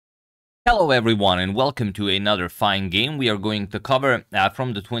Hello everyone and welcome to another fine game. We are going to cover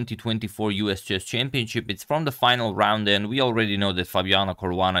from the 2024 US Chess Championship. It's from the final round and we already know that Fabiana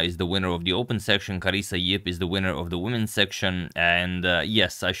Caruana is the winner of the open section. Carissa Yip is the winner of the women's section. And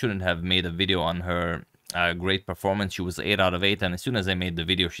yes, I shouldn't have made a video on her great performance. She was 8 out of 8, and as soon as I made the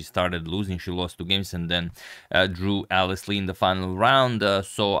video she started losing. She lost 2 games and then drew Alice Lee in the final round.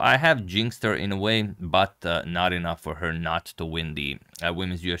 So I have jinxed her in a way, but not enough for her not to win the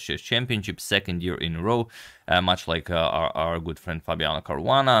Women's US Chess Championship second year in a row, much like our good friend Fabiana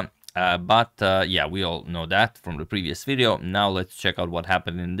Caruana. Yeah, we all know that from the previous video. Now let's check out what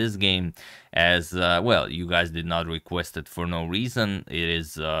happened in this game, as well, you guys did not request it for no reason. It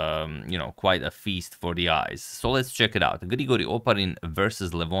is, you know, quite a feast for the eyes. So let's check it out. Grigoriy Oparin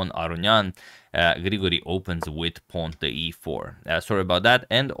versus Levon Aronian. Grigoriy opens with pawn to e4. Sorry about that.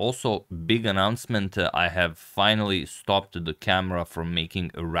 And also, big announcement, I have finally stopped the camera from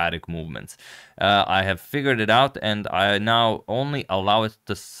making erratic movements. I have figured it out, and I now only allow it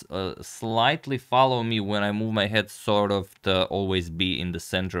to slightly follow me when I move my head, sort of to always be in the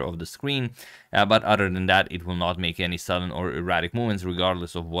center of the screen. But other than that, it will not make any sudden or erratic movements,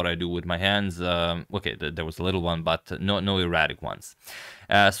 regardless of what I do with my hands. Okay, there was a little one, but no erratic ones.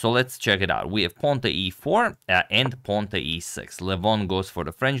 So let's check it out. We have pawn to e4 and pawn to e6. Levon goes for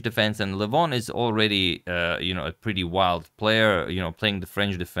the French defense, and Levon is already, you know, a pretty wild player. You know, playing the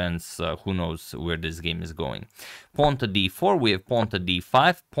French defense, who knows where this game is going. Pawn to d4, we have pawn to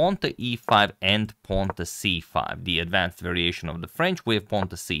d5, pawn to e5, and pawn to c5. The advanced variation of the French, we have pawn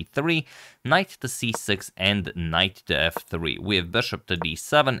to c3, knight to c6, and knight to f3. We have bishop to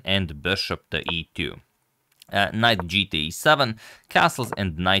d7 and bishop to e2. Knight g to e7, castles,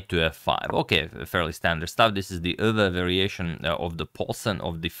 and knight to f5. Okay, fairly standard stuff. This is the Euwe variation of the Paulsen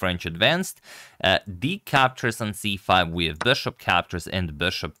of the French advanced. D captures on c5, we have bishop captures and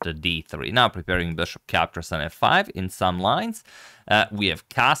bishop to d3. Now preparing bishop captures on f5 in some lines. We have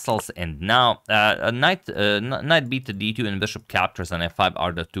castles, and now knight b to d2 and bishop captures on f5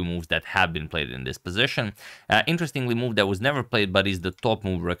 are the two moves that have been played in this position. Interestingly, move that was never played but is the top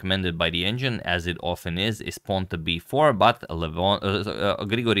move recommended by the engine, as it often is pawn to b4, but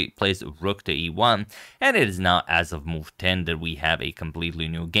Grigoriy plays rook to e1, and it is now as of move 10 that we have a completely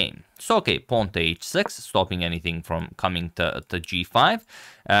new game. So okay, pawn to h6, stopping anything from coming to g5.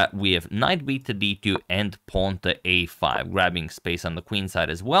 We have knight b to d2 and pawn to a5, grabbing space on the queen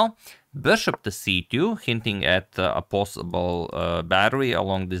side as well. Bishop to c2, hinting at a possible battery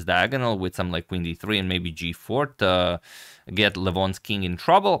along this diagonal with some like queen d3 and maybe g4 to get Levon's king in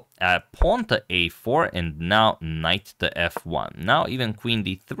trouble. Pawn to a4, and now knight to f1. Now even queen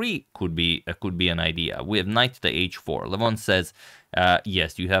d3 could be an idea. We have knight to h4. Levon says,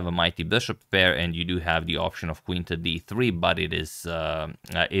 yes, you have a mighty bishop pair, and you do have the option of queen to d3, but it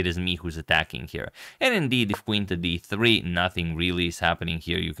is me who's attacking here. And indeed, if queen to d3, nothing really is happening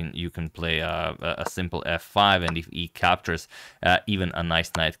here. You can play a simple f5, and if e captures, even a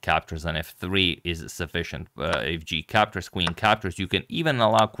nice knight captures on f3 is sufficient. If g captures, queen captures, you can even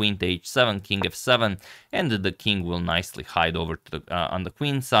allow queen to h7, king f7, and the king will nicely hide over to the, on the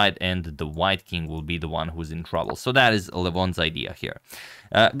queen side, and the white king will be the one who's in trouble. So that is Levon's idea here.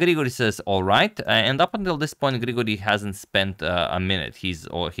 Grigoriy says, all right, and up until this point, Grigoriy hasn't spent a minute. He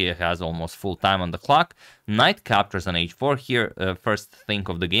has almost full time on the clock. Knight captures on h4 here. First thing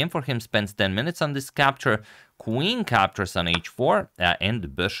of the game for him, spends 10 minutes on this capture. Queen captures on h4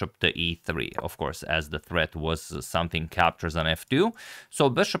 and bishop to e3, of course, as the threat was something captures on f2. So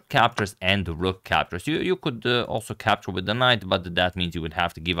bishop captures and rook captures. You could also capture with the knight, but that means you would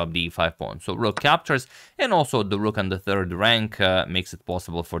have to give up the e5 pawn. So rook captures, and also the rook on the third rank makes it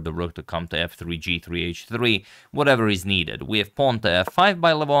possible for the rook to come to f3, g3, h3, whatever is needed. We have pawn to f5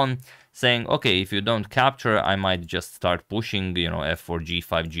 by Levon, saying, okay, if you don't capture, I might just start pushing, you know, f4,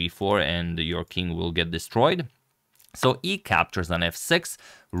 g5, g4, and your king will get destroyed. So e captures on f6,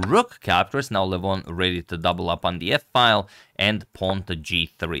 rook captures, now Levon ready to double up on the f-file, and pawn to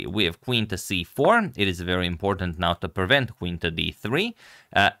g3. We have queen to c4. It is very important now to prevent queen to d3.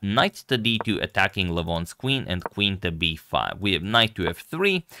 Knight to d2 attacking Levon's queen, and queen to b5. We have knight to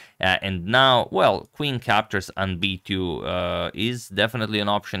f3, and now, well, queen captures on b2 is definitely an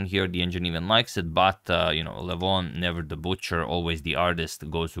option here. The engine even likes it, but, you know, Levon, never the butcher, always the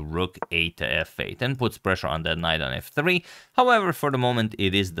artist, goes to rook a to f8 and puts pressure on that knight on f3. However, for the moment,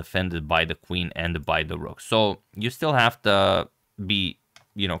 it is defended by the queen and by the rook. So you still have to be,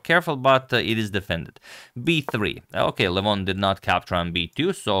 you know, careful, but it is defended. b3. Okay, Levon did not capture on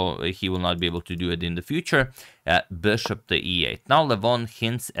b2, so he will not be able to do it in the future. bishop to e8. Now Levon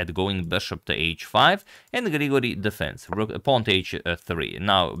hints at going bishop to h5, and Grigoriy defends, pawn to h3.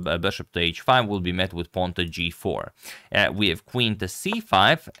 Now bishop to h5 will be met with pawn to g4. We have queen to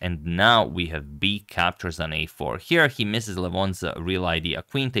c5, and now we have b captures on a4. Here he misses Levon's real idea.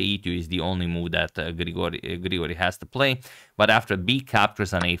 Queen to e2 is the only move that Grigoriy has to play, but after b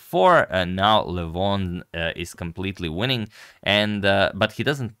captures on a4, now Levon is completely winning, and but he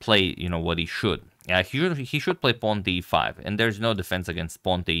doesn't play, you know, what he should. He should play pawn to e5, and there's no defense against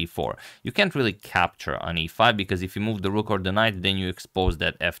pawn to e4. You can't really capture on e5, because if you move the rook or the knight, then you expose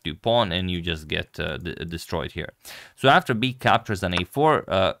that f2 pawn, and you just get destroyed here. So after b captures on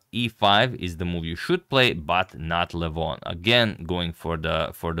a4, e5 is the move you should play, but not Levon. Again, going for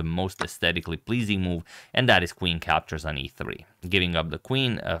the most aesthetically pleasing move, and that is queen captures on e3, giving up the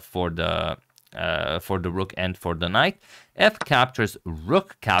queen for the rook and for the knight. F captures,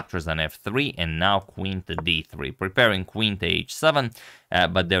 rook captures on f3, and now queen to d3, preparing queen to h7,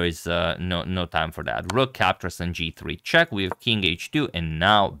 but there is no time for that. Rook captures on g3 check. We have king h2, and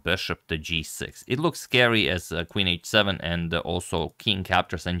now bishop to g6. It looks scary as queen h7 and also king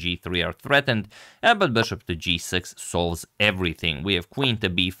captures on g3 are threatened, but bishop to g6 solves everything. We have queen to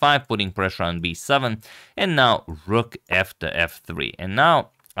b5, putting pressure on b7, and now rook f to f3, and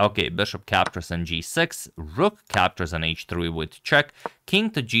now okay, bishop captures on g6, rook captures on h3 with check, king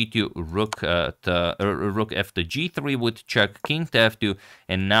to g2, rook f to g3 with check, king to f2,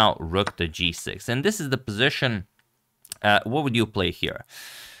 and now rook to g6. And this is the position. What would you play here?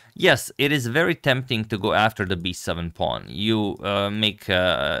 Yes, it is very tempting to go after the b7 pawn. You make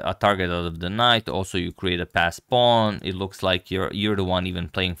a target out of the knight. Also, you create a passed pawn. It looks like you're the one even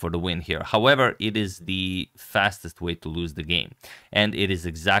playing for the win here. However, it is the fastest way to lose the game, and it is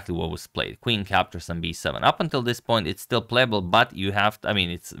exactly what was played. Queen captures on b7. Up until this point, it's still playable, but you have to, I mean,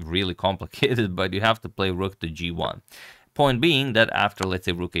 it's really complicated, but you have to play rook to g1. Point being that after, let's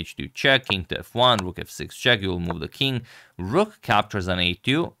say, rook h2 check, king to f1, rook f6 check, you will move the king. Rook captures on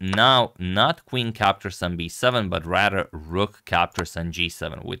a2. Now, not queen captures on b7, but rather rook captures on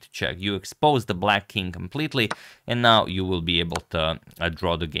g7 with check. You expose the black king completely, and now you will be able to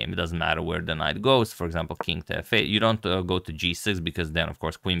draw the game. It doesn't matter where the knight goes. For example, king to f8. You don't go to g6, because then, of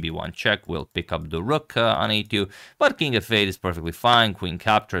course, queen b1 check will pick up the rook on a2. But king f8 is perfectly fine. Queen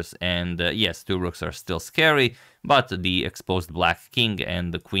captures, and yes, two rooks are still scary, but the exposed black king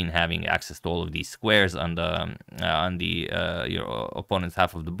and the queen having access to all of these squares on the your opponent's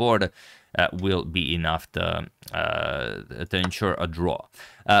half of the board will be enough to ensure a draw.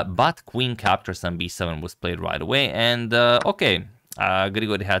 But queen captures on b7 was played right away, and okay,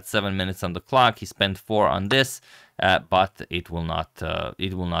 Grigoriy had 7 minutes on the clock. He spent 4 on this, but it will not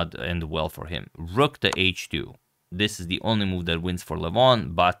end well for him. Rook to h2. This is the only move that wins for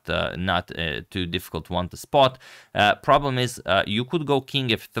Levon, but not too difficult one to spot. Problem is, you could go king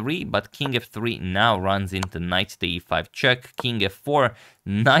f3, but king f3 now runs into knight to e5 check, king f4,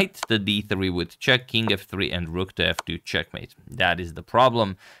 knight to d3 with check, king f3, and rook to f2 checkmate. That is the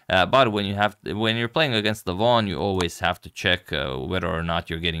problem. But when you're playing against Levon, you always have to check whether or not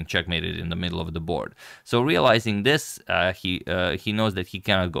you're getting checkmated in the middle of the board. So realizing this, he knows that he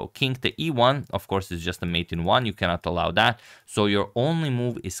cannot go king to e1. Of course, it's just a mate in one. You cannot allow that. So your only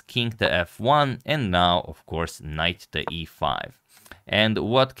move is king to f1, and now, of course, knight to e5. And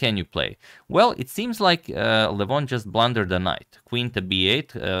what can you play? Well, it seems like Levon just blundered the knight. Queen to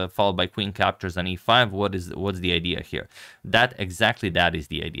b8, followed by queen captures on e5. What's the idea here? Exactly that is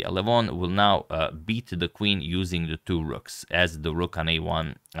the idea. Levon will now beat the queen using the two rooks, as the rook on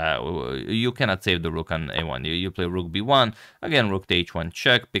a1. You cannot save the rook on a1. You play rook b1, again rook to h1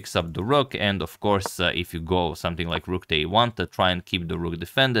 check, picks up the rook, and of course, if you go something like rook to a1 to try and keep the rook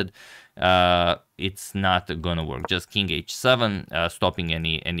defended, it's not gonna work. Just king h7, stopping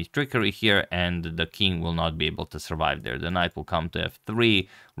any trickery here, and the king will not be able to survive there. The knight will come to f3,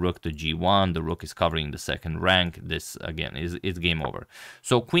 rook to g1. The rook is covering the second rank. This again is game over.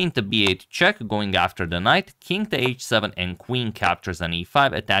 So queen to b8 check, going after the knight, king to h7, and queen captures on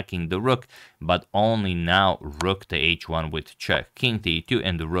e5, attacking the rook, but only now rook to h1 with check, king to e2,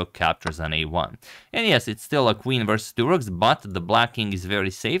 and the rook captures on a1. And yes, it's still a queen versus two rooks, but the black king is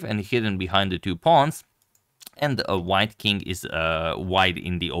very safe and hidden behind the two pawns, and a white king is wide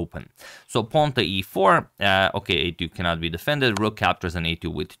in the open. So pawn to e4, okay, a2 cannot be defended, rook captures on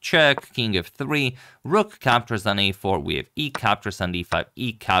a2 with check, king f3, rook captures on a4, we have e captures on d5,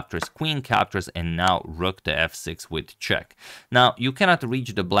 e captures, queen captures, and now rook to f6 with check. Now, you cannot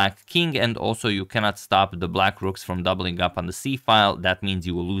reach the black king, and also you cannot stop the black rooks from doubling up on the c file. That means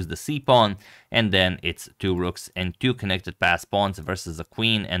you will lose the c pawn, and then it's two rooks and two connected pass pawns versus a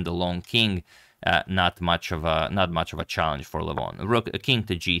queen and a lone king. not much of a challenge for Levon. King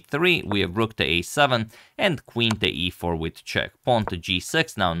to g3, we have rook to a7, and queen to e4 with check. Pawn to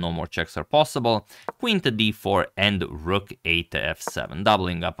g6, now no more checks are possible. Queen to d4 and rook a to f7,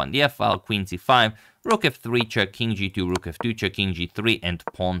 doubling up on the f-file. Queen c5, rook f3 check, king g2, rook f2 check, king g3, and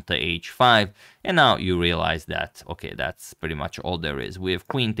pawn to h5. And now you realize that, okay, that's pretty much all there is. We have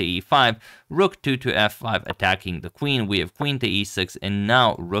queen to e5, rook 2 to f5 attacking the queen. We have queen to e6, and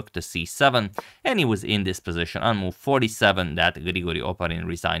now rook to c7. And he was in this position on move 47 that Grigoriy Oparin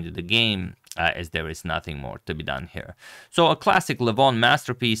resigned the game, as there is nothing more to be done here. So a classic Levon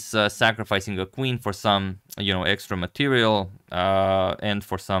masterpiece, sacrificing a queen for some, extra material and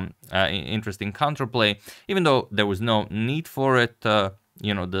for some interesting counterplay, even though there was no need for it.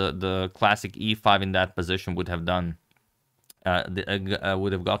 The classic e5 in that position would have done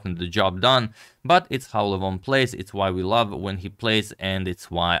would have gotten the job done, but it's how Levon plays. It's why we love when he plays, and it's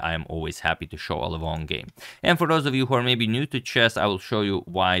why I am always happy to show a Levon game. And for those of you who are maybe new to chess, I will show you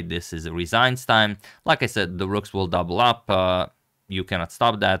why this is resigns time. Like I said, the rooks will double up. You cannot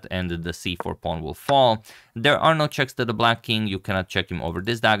stop that, and the c4 pawn will fall. There are no checks to the black king. You cannot check him over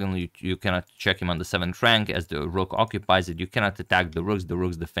this diagonal. You cannot check him on the 7th rank as the rook occupies it. You cannot attack the rooks. The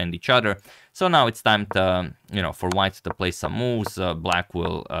rooks defend each other. So now it's time to, for white to play some moves. Black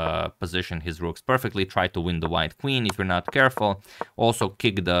will position his rooks perfectly, try to win the white queen if you're not careful. Also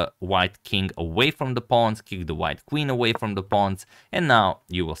kick the white king away from the pawns, kick the white queen away from the pawns, and now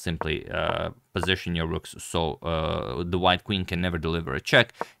you will simply position your rooks so the white queen can never deliver a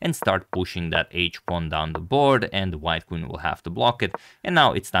check, and start pushing that h pawn down the board, and the white queen will have to block it. And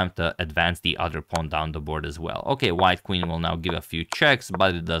now it's time to advance the other pawn down the board as well. Okay, white queen will now give a few checks,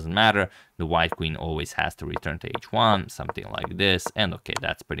 but it doesn't matter. The white queen always has to return to h1, something like this. And okay,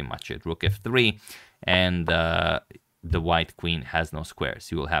 that's pretty much it. Rook f3, and the white queen has no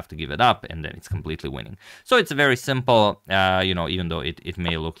squares. You will have to give it up, and then it's completely winning. So it's very simple, even though it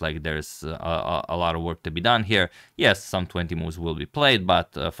may look like there's a lot of work to be done here. Yes, some 20 moves will be played,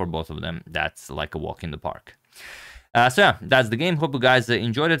 but for both of them, that's like a walk in the park. So yeah, that's the game. Hope you guys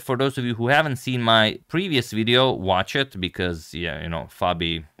enjoyed it. For those of you who haven't seen my previous video, watch it, because, yeah,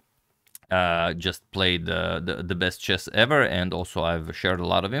 Fabi just played the best chess ever, and also I've shared a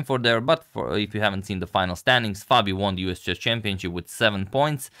lot of info there. But if you haven't seen the final standings, Fabi won the US Chess Championship with 7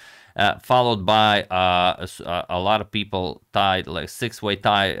 points, followed by a lot of people tied, like 6-way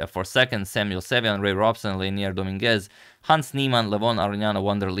tie for second: Samuel Sevian, Ray Robson, Lenier Dominguez, Hans Niemann, Levon Aronian,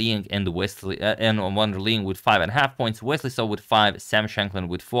 Wander Leang, and Wesley and Wander Leang with 5.5 points, Wesley So with 5, Sam Shanklin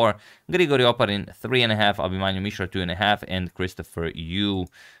with 4, Grigoriy Oparin 3.5, Abhimanyu Mishra 2.5, and Christopher Euwe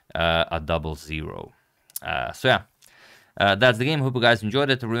a 0-0. So yeah, that's the game. Hope you guys enjoyed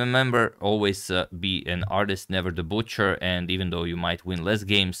it. Remember, always be an artist, never the butcher. And even though you might win less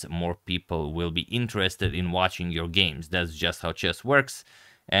games, more people will be interested in watching your games. That's just how chess works,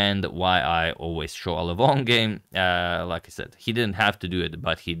 and why I always show a Levon game. Like I said, he didn't have to do it,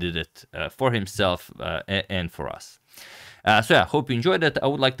 but he did it for himself and for us. So yeah, hope you enjoyed it. I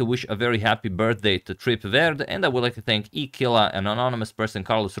would like to wish a very happy birthday to Trip Verd, and I would like to thank Killa, an anonymous person,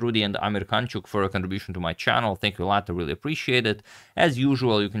 Carlos Rudy, and Amir Kanchuk for a contribution to my channel. Thank you a lot, I really appreciate it. As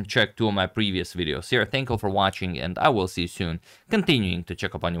usual, you can check 2 of my previous videos here. Thank you for watching, and I will see you soon, continuing to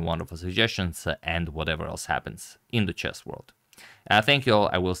check up on your wonderful suggestions and whatever else happens in the chess world. Thank you all,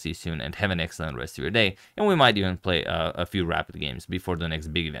 I will see you soon, and have an excellent rest of your day, and we might even play a few rapid games before the next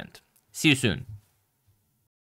big event. See you soon.